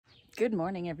Good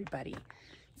morning, everybody.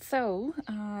 So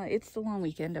it's the long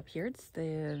weekend up here. It's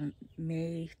the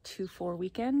May 2-4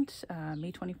 weekend.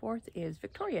 May 24th is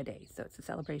Victoria Day. So it's a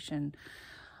celebration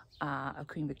of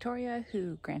Queen Victoria,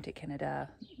 who granted Canada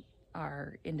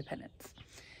our independence.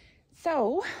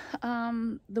 So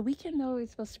the weekend, though,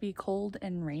 is supposed to be cold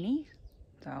and rainy.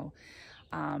 So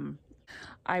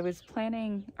I was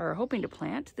planning or hoping to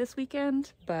plant this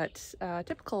weekend, but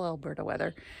typical Alberta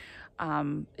weather.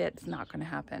 It's not going to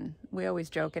happen. We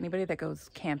always joke, anybody that goes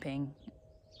camping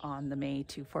on the May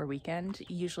 2-4 weekend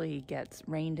usually gets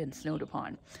rained and snowed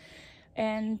upon.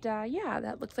 And yeah,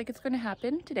 that looks like it's going to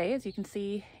happen today. As you can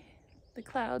see, the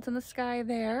clouds in the sky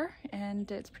there, and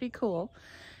it's pretty cool.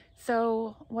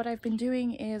 So what I've been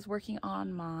doing is working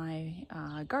on my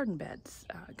garden beds,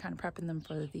 kind of prepping them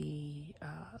for the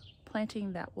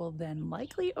planting that will then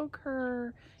likely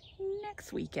occur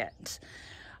next weekend.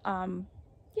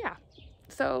 Yeah,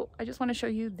 so I just want to show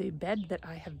you the bed that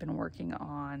I have been working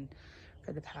on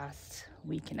for the past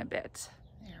week and a bit.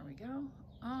 There we go.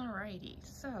 Alrighty,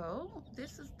 so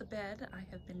this is the bed I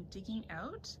have been digging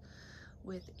out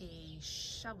with a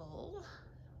shovel,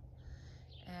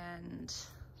 and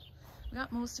we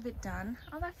got most of it done.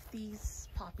 I left these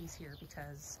poppies here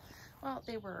because, well,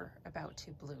 they were about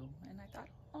to bloom, and I thought,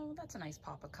 oh, that's a nice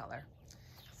pop of color.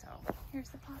 So here's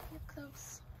the poppy up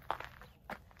close.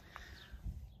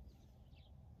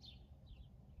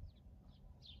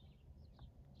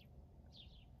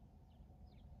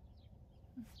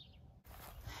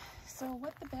 So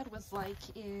what the bed was like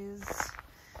is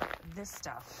this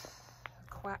stuff: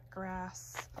 quack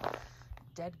grass,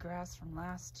 dead grass from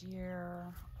last year,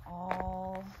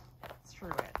 all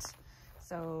through it.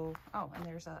 So, oh, and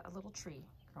there's a little tree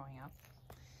growing up,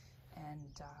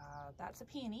 and that's a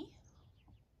peony.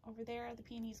 Over there, the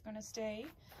peony's gonna stay,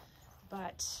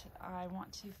 but I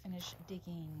want to finish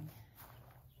digging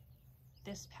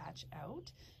this patch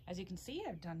out. As you can see,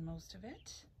 I've done most of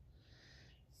it.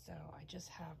 So I just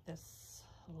have this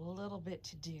little bit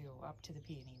to do up to the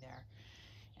peony there.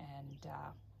 And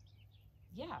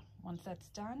yeah, once that's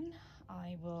done,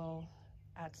 I will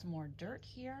add some more dirt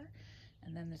here,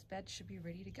 and then this bed should be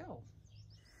ready to go.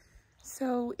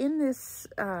 So in this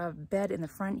bed in the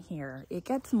front here, it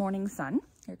gets morning sun.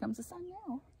 Here comes the sun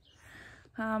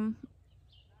now.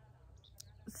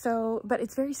 But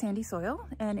it's very sandy soil,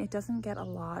 and it doesn't get a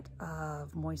lot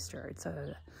of moisture.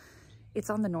 It's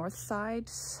on the north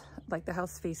side, like the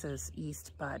house faces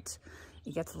east, but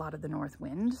it gets a lot of the north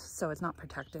wind, so it's not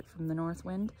protected from the north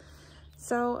wind.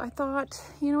 So I thought,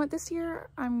 you know what, this year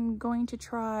I'm going to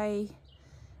try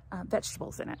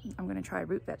vegetables in it. I'm going to try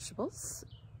root vegetables.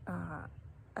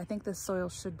 I think the soil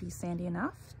should be sandy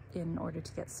enough in order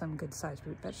to get some good sized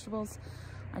root vegetables.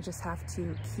 I just have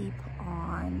to keep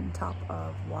on top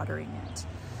of watering it.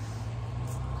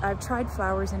 I've tried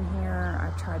flowers in here,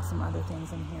 I've tried some other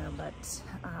things in here, but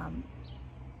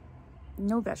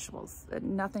no vegetables.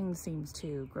 Nothing seems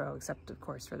to grow except, of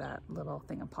course, for that little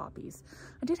thing of poppies.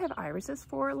 I did have irises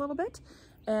for a little bit,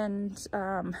 and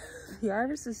the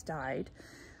irises died.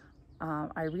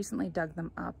 I recently dug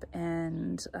them up,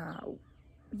 and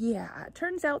yeah, it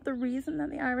turns out the reason that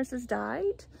the irises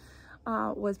died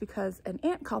was because an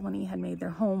ant colony had made their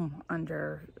home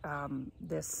under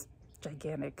this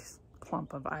gigantic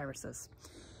clump of irises.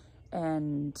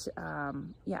 And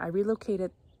yeah, I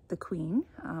relocated the queen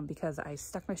because I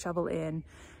stuck my shovel in,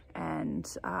 and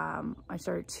I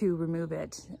started to remove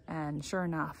it, and sure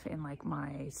enough, in like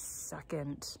my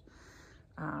second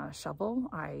shovel,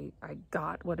 I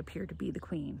got what appeared to be the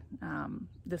queen.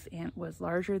 This ant was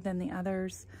larger than the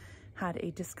others, had a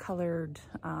discolored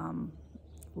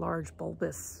large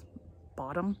bulbous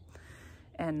bottom,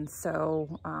 and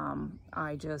so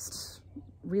I just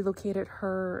relocated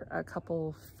her a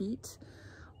couple feet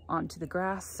onto the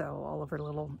grass so all of her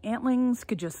little antlings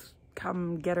could just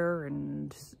come get her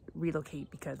and relocate,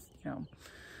 because, you know,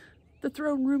 the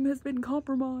throne room has been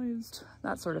compromised,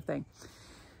 that sort of thing.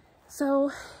 So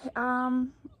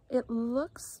it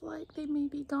looks like they may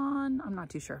be gone. I'm not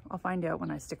too sure. I'll find out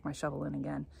when I stick my shovel in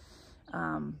again.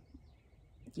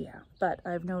 Yeah, but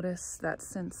I've noticed that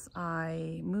since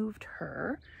I moved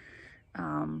her,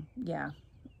 yeah,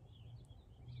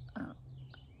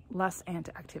 less ant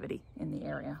activity in the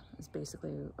area is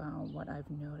basically what I've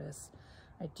noticed.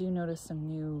 I do notice some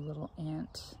new little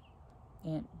ant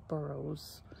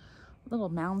burrows, little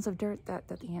mounds of dirt that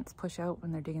the ants push out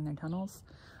when they're digging their tunnels,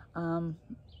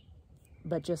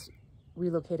 but just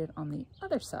relocated on the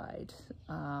other side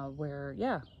where,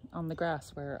 yeah, on the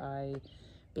grass where I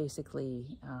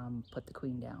basically put the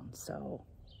queen down. So,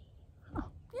 oh,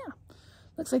 yeah,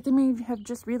 looks like they may have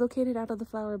just relocated out of the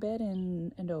flower bed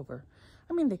and over.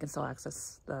 I mean, they can still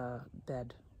access the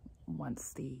bed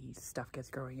once the stuff gets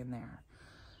growing in there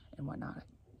and whatnot.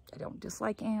 I don't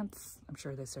dislike ants. I'm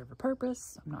sure they serve a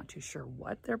purpose. I'm not too sure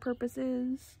what their purpose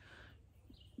is,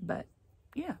 but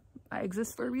yeah, I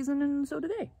exist for a reason, and so do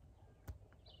they.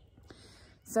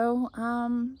 So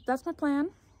that's my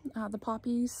plan. The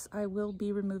poppies I will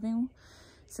be removing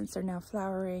since they're now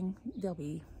flowering.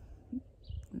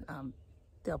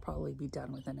 They'll probably be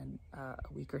done within a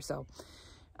week or so.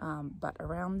 But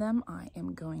around them, I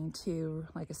am going to,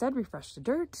 like I said, refresh the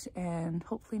dirt, and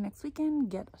hopefully next weekend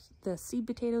get the seed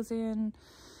potatoes in.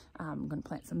 I'm going to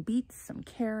plant some beets, some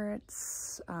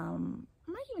carrots. I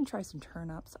might even try some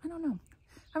turnips. I don't know.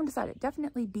 I haven't decided.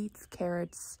 Definitely beets,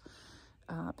 carrots,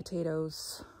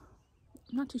 potatoes.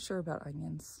 I'm not too sure about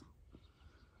onions.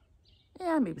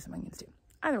 Yeah, maybe some onions too.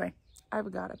 Either way,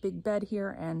 I've got a big bed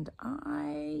here, and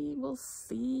I will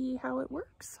see how it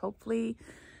works. Hopefully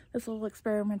this little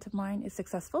experiment of mine is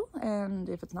successful, and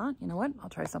if it's not, you know what? I'll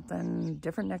try something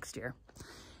different next year.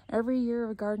 Every year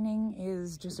of gardening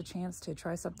is just a chance to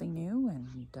try something new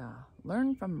and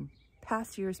learn from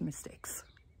past year's mistakes.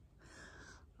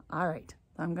 All right,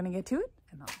 I'm going to get to it,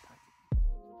 and I'll talk to you.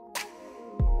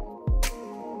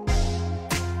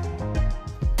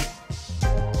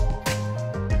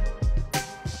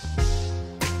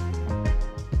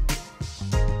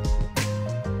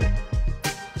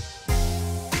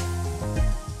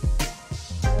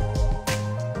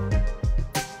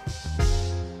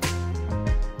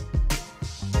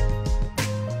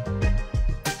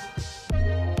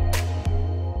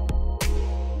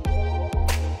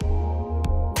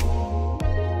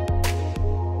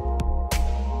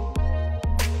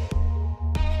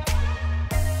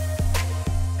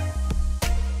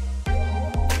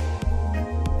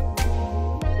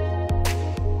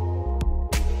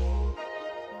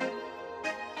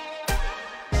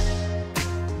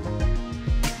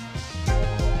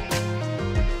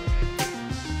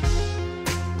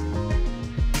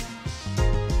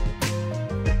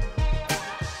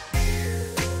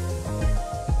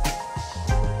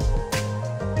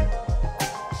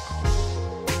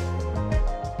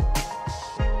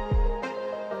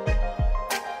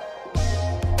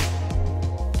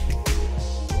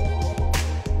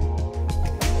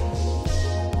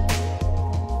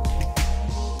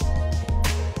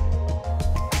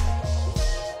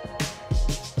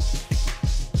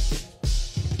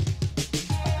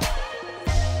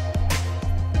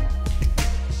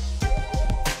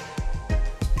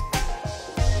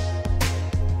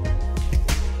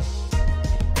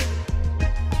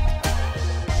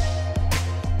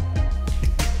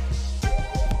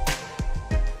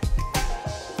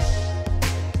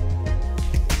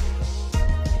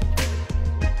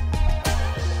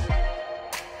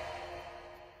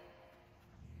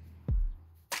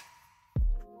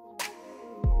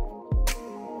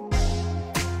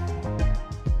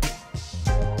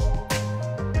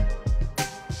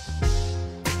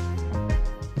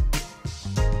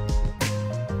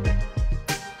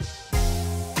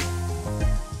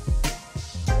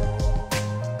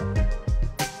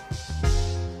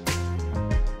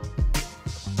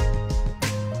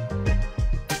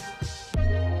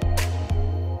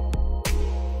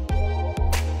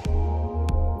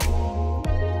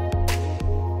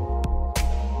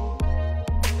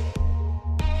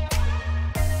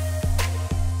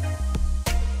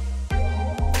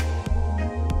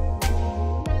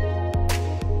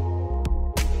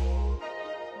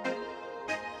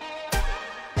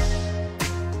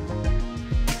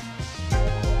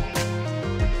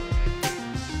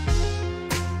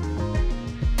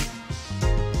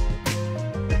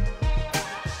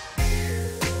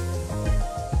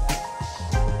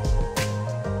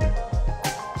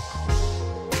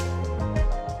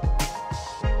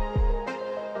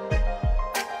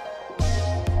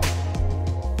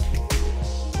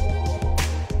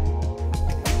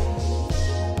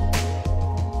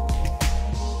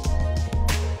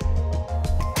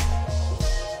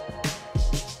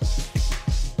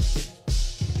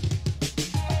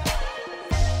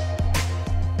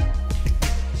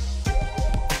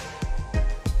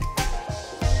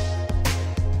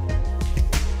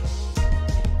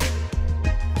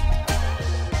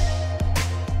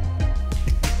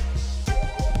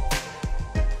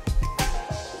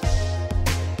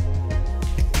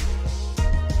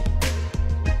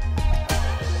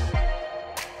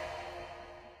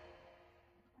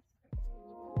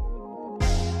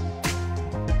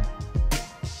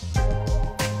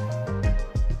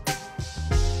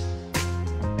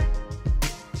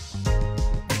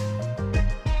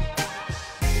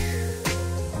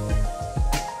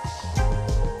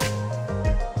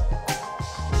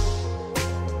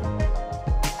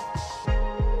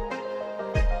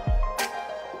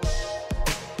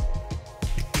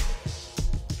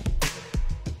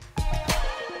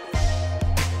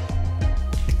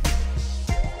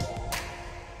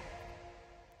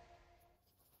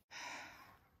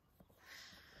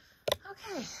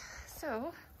 Okay,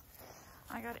 so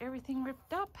I got everything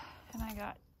ripped up and I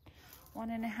got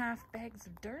 1.5 bags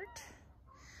of dirt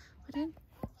put in.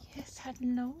 Yes,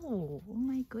 hello. Oh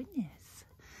my goodness.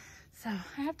 So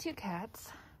I have 2 cats.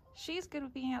 She's good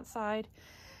with being outside.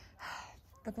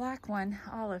 The black one,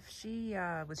 Olive, she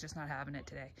was just not having it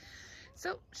today.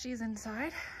 So she's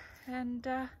inside and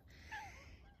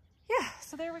yeah,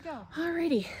 so there we go.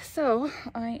 Alrighty, so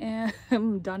I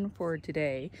am done for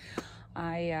today.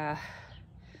 I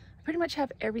pretty much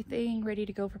have everything ready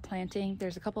to go for planting.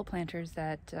 There's a couple of planters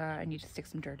that I need to stick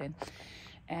some dirt in.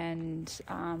 And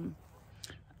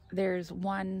there's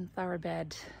one flower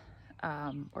bed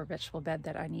or vegetable bed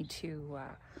that I need to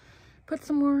put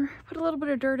a little bit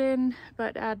of dirt in,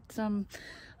 but add some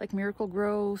like Miracle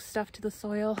Grow stuff to the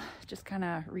soil, just kind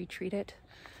of retreat it,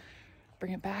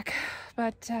 bring it back.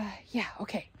 But yeah,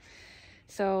 okay.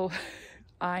 So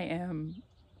I am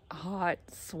hot,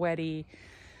 sweaty,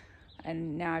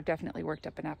 and now I've definitely worked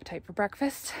up an appetite for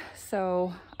breakfast.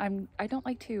 So I don't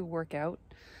like to work out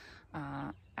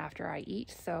after I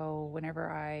eat. So whenever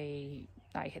I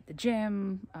hit the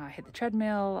gym, I hit the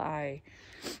treadmill, I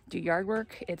do yard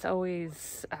work, it's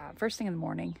always first thing in the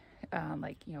morning,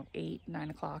 like, you know, 8, 9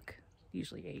 o'clock,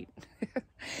 usually 8.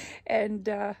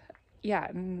 And yeah,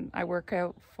 and I work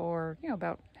out for, you know,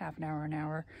 about half an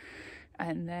hour,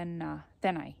 and then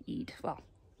I eat. Well,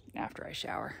 after I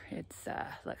shower. It's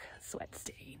look, sweat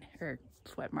stain or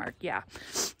sweat mark. Yeah,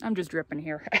 I'm just dripping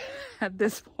here at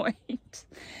this point.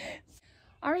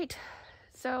 All right,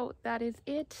 so that is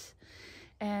it,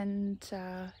 and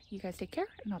you guys take care,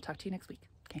 and I'll talk to you next week.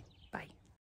 Okay, bye.